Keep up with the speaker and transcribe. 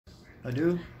I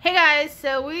do. Hey guys,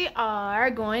 so we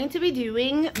are going to be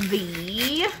doing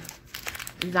the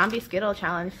zombie Skittle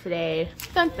challenge today.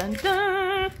 Dun dun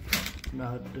dun.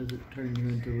 Now, does it turn you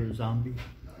into a zombie?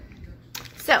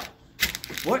 So.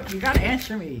 What? You gotta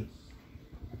answer me.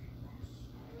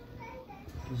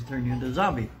 Does it turn you into a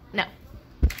zombie? No.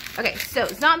 Okay, so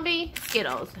zombie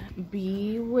Skittles.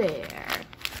 Beware.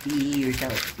 Be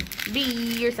yourself. Be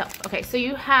yourself. Okay, so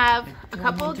you have a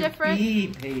couple different.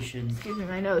 Be patient. Excuse me,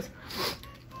 my nose.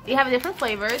 You have different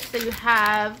flavors. So you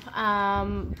have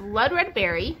blood red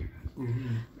berry, Ooh.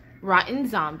 rotten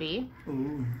zombie,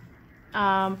 Ooh.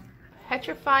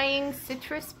 petrifying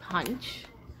citrus punch,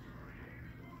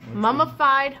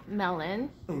 mummified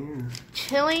melon, Ooh.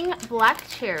 chilling black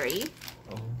cherry,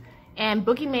 Oh. and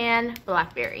boogeyman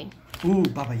blackberry. Ooh,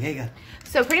 Baba Yaga.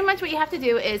 So pretty much what you have to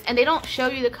do is, and they don't show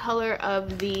you the color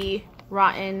of the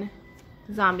rotten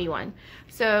zombie one.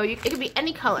 So it could be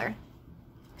any color.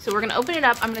 So we're gonna open it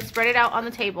up. I'm gonna spread it out on the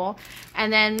table,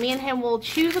 and then me and him will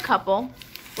choose a couple.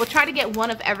 We'll try to get one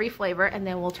of every flavor, and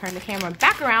then we'll turn the camera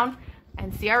back around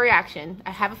and see our reaction. I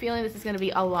have a feeling this is gonna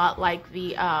be a lot like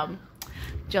the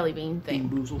jelly bean thing.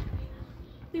 Bean boozle.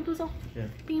 Bean boozle? Yeah.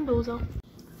 Bean boozle.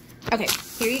 Okay,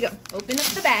 here you go. Open up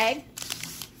the bag.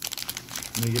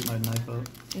 Let me get my knife out.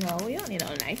 No, you don't need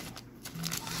a knife.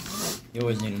 You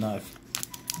always need a knife.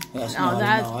 That's No, not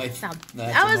that's a knife. not.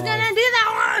 I was gonna do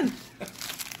that one!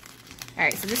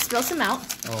 Alright, so just spill some out.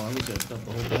 Oh, I wish I'd stuff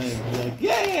the whole thing. Be like,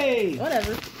 yay!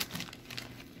 Whatever.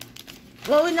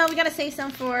 Well, no, we gotta save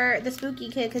some for the spooky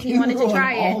kid because he wanted to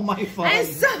try it. All my fun. I'm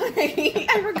sorry.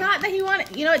 I forgot that he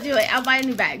wanted. You know what? Do it. I'll buy a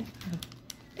new bag.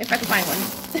 If I can find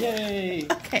one. Yay!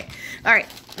 Okay. Alright,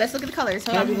 let's look at the colors.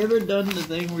 Hold Have on. you ever done the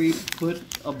thing where you put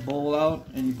a bowl out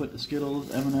and you put the Skittles,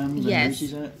 M&Ms, and Yes.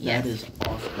 Reese's in it? Yes. That is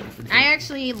awesome. I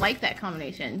actually like that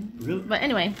combination. Really? But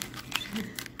anyway.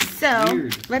 So,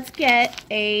 Weird. let's get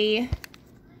a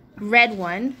red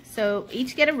one. So,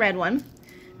 each get a red one.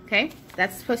 Okay?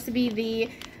 That's supposed to be the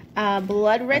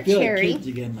blood red I feel cherry. like kids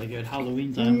again, like at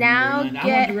Halloween time. Now I get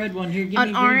want the red one here. Give me an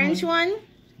a green orange one.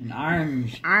 An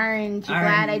orange. Orange. You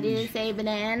glad I Orange. didn't say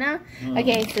banana? Oh.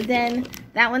 Okay, so then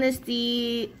that one is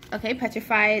the,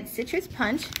 petrified citrus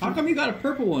punch. How come you got a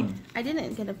purple one? I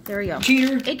didn't get a, there we go.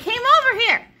 Cheater. It came over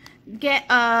here. Get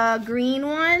a green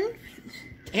one.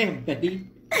 Damn, Betty.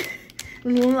 It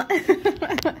came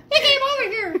over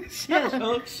here. Yes,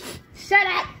 Hooks. Shut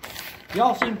up.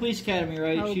 Y'all seen Police Academy,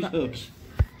 right? Oh, She's God. Hooks.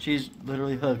 She's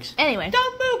literally Hooks. Anyway.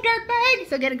 Don't move, dirtbag!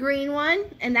 So get a green one,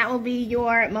 and that will be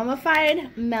your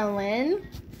mummified melon.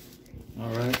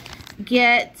 Alright.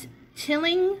 Get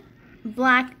chilling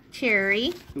black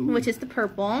cherry, Ooh. which is the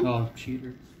purple. Oh,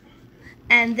 cheater.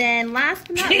 And then last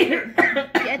but not Cheater!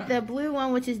 least, get the blue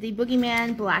one, which is the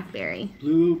boogeyman blackberry.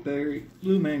 Blue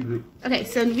man group. Okay,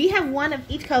 so we have one of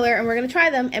each color, and we're going to try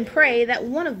them and pray that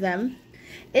one of them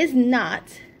is not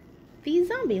the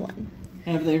zombie one.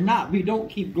 And if they're not, we don't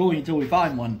keep going until we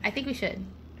find one. I think we should.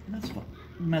 That's fun.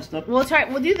 Messed up. We'll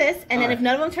do this, and then Alright. if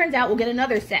none of them turns out, we'll get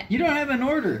another set. You don't have an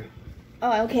order.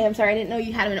 Oh, okay, I'm sorry. I didn't know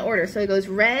you had them in order. So it goes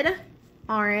red,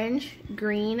 orange,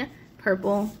 green,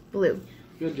 purple, blue.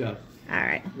 Good job. All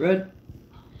right. Red.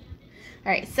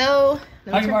 All right, so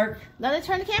Hi, Mark. let me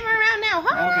turn the camera around now.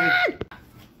 Hold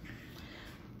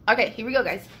on. Okay, here we go,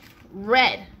 guys.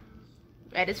 Red.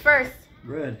 Red is first.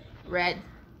 Red. Red.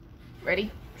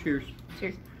 Ready? Cheers.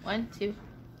 Cheers. 1, 2.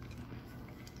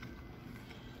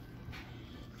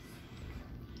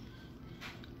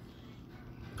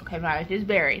 Okay, my is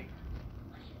berry.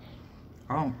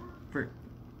 Oh, frick.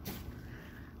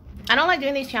 I don't like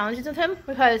doing these challenges with him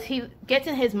because he gets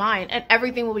in his mind and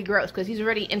everything will be gross because he's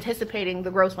already anticipating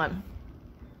the gross one.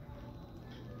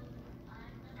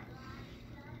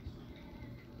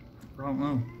 I don't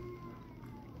know.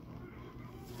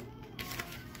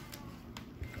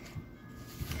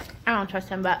 I don't trust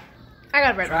him, but I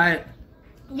got a red one. Try it.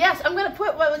 Yes, I'm gonna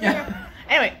put what was in here.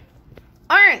 Anyway,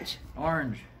 orange.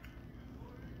 Orange.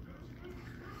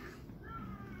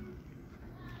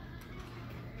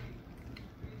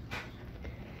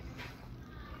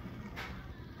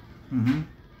 Mm-hmm.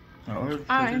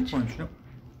 Orange. Yep.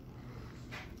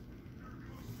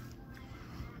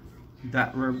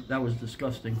 That was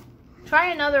disgusting.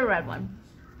 Try another red one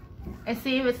and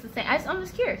see if it's the same. I'm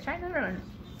just curious. Try another one.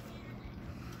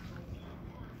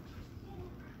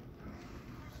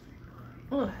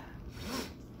 Ugh.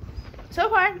 So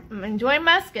far, I'm enjoying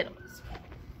my Skittles.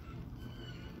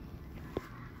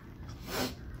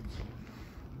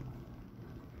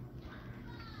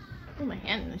 Oh, my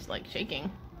hand is like shaking.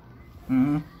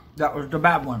 Mm-hmm. That was the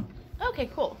bad one. Okay,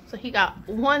 cool. So he got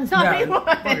one zombie one.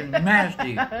 Fucking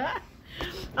nasty.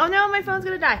 Oh no, my phone's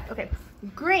gonna die. Okay.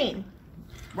 green.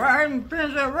 Well, I didn't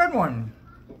finish that red one.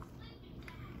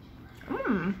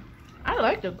 I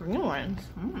like the green ones.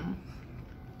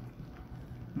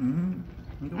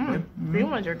 Green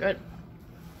ones are good.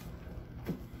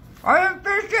 I didn't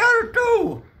finish the other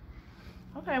two.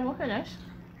 Okay, we'll finish.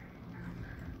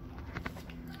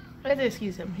 I have to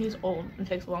excuse him. He's old and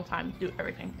takes a long time to do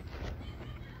everything.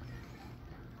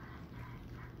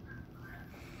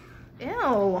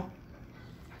 Ew.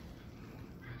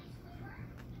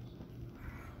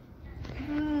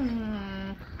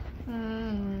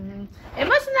 It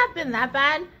must have not been that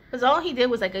bad, because all he did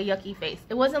was like a yucky face.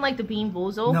 It wasn't like the bean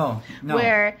boozle. No.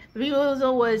 Where the bean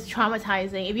boozle was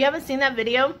traumatizing. If you haven't seen that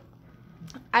video,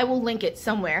 I will link it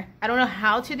somewhere. I don't know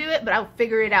how to do it, but I'll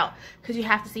figure it out, because you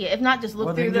have to see it. If not, just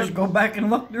look through just go back and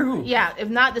look through. Yeah, if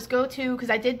not, just go to, because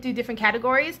I did do different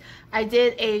categories. I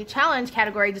did a challenge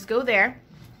category. Just go there,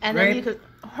 and then you could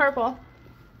purple.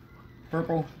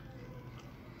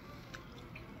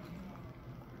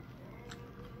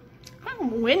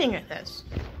 I'm winning at this.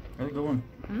 How's it going?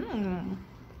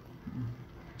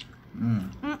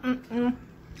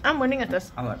 I'm winning at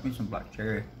this. I like me some black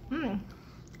cherry.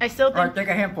 I still think Alright, take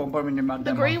a handful and put them in your mouth.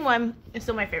 the green one is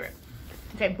still my favorite.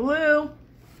 Okay, blue.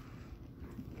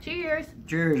 Cheers.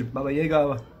 Cheers, Baba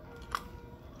Yaga.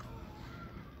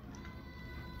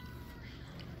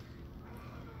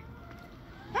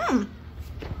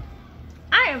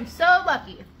 I am so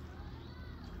lucky.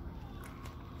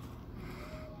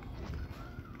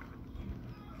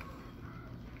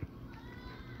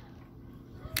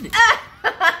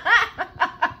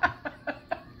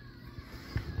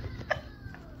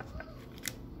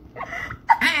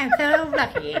 I'm so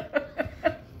lucky.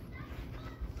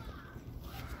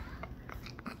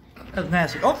 That's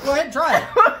nasty. Oh, go ahead and try it.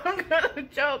 I'm gonna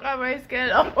choke on my skin.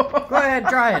 Go ahead,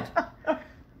 try it.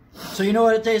 So you know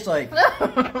what it tastes like.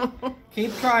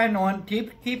 Keep trying one.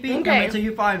 Keep eating them until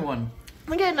you find one. Let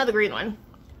me get another green one.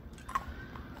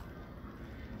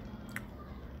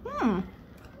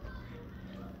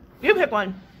 You pick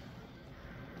one.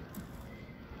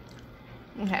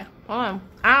 Okay, hold on.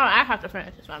 I have to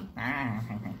finish this one.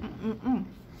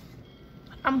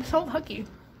 I'm so lucky.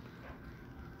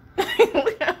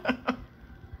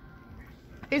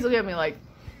 He's looking at me like.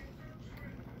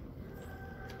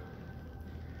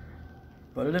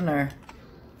 Put it in there.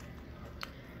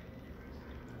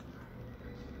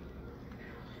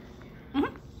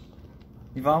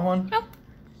 You found one? Nope.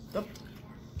 Nope.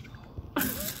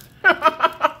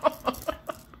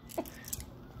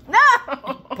 No!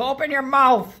 Open your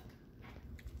mouth.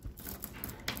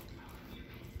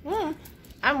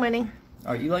 I'm winning.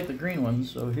 Alright, you like the green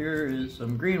ones, so here is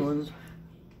some green ones.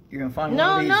 You're gonna find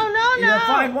No, one of these. no, no, You're gonna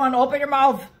find one. Open your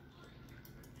mouth.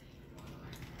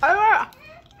 We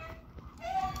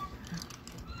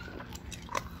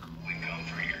come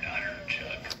for your daughter,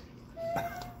 Chuck.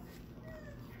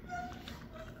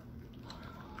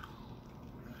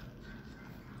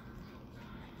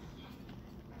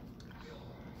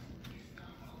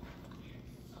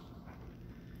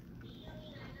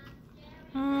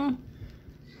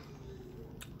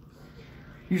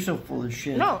 You're so full of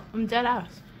shit. No, I'm dead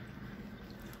ass.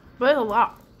 But it's a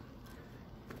lot.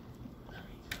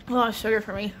 A lot of sugar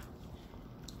for me.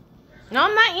 No,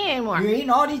 I'm not eating anymore. You're eating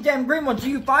all these damn green ones till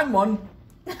you find one.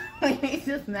 He's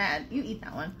just mad. You eat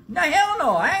that one. No, hell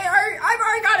no. I've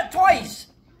already got it twice.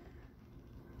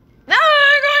 No,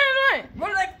 I'm going to do it.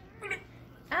 What are they?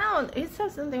 Ow, he said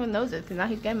something with noses, because now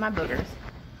he's getting my boogers.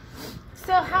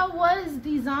 So how was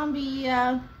the zombie,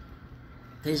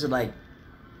 Tasted like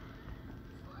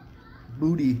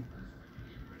booty.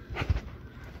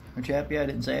 Aren't you happy I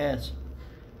didn't say ass?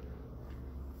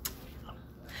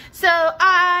 So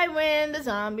I win the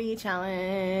zombie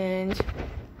challenge.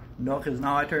 No, because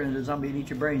now I turn into a zombie and eat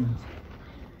your brains.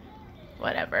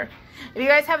 Whatever. If you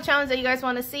guys have a challenge that you guys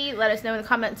want to see, let us know in the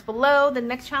comments below. The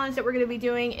next challenge that we're going to be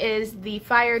doing is the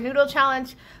fire noodle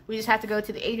challenge. We just have to go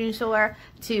to the Asian store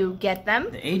to get them.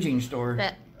 The aging store.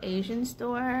 The Asian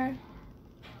store.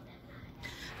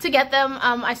 To get them,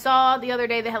 I saw the other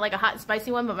day they had like a hot and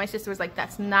spicy one, but my sister was like,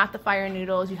 that's not the fire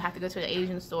noodles. You have to go to the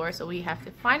Asian store. So we have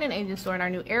to find an Asian store in our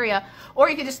new area. Or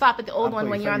you could just stop at the old one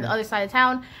when you're on the other side of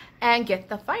town and get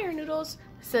the fire noodles.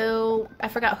 So I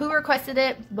forgot who requested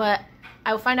it, but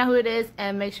I will find out who it is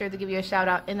and make sure to give you a shout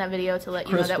out in that video to let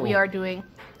you know that we are doing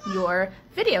your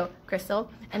video, Crystal.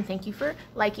 And thank you for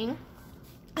liking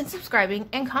and subscribing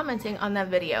and commenting on that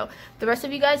video. The rest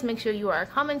of you guys, make sure you are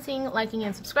commenting, liking,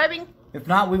 and subscribing. If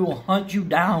not, we will hunt you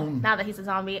down. Now that he's a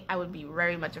zombie, I would be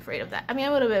very much afraid of that. I mean, I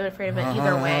would have been afraid of it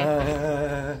either way.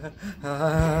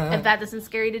 If that doesn't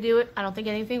scare you to do it, I don't think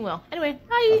anything will. Anyway,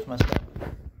 bye. That's messed up.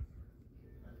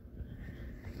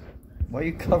 Why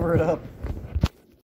you cover it up?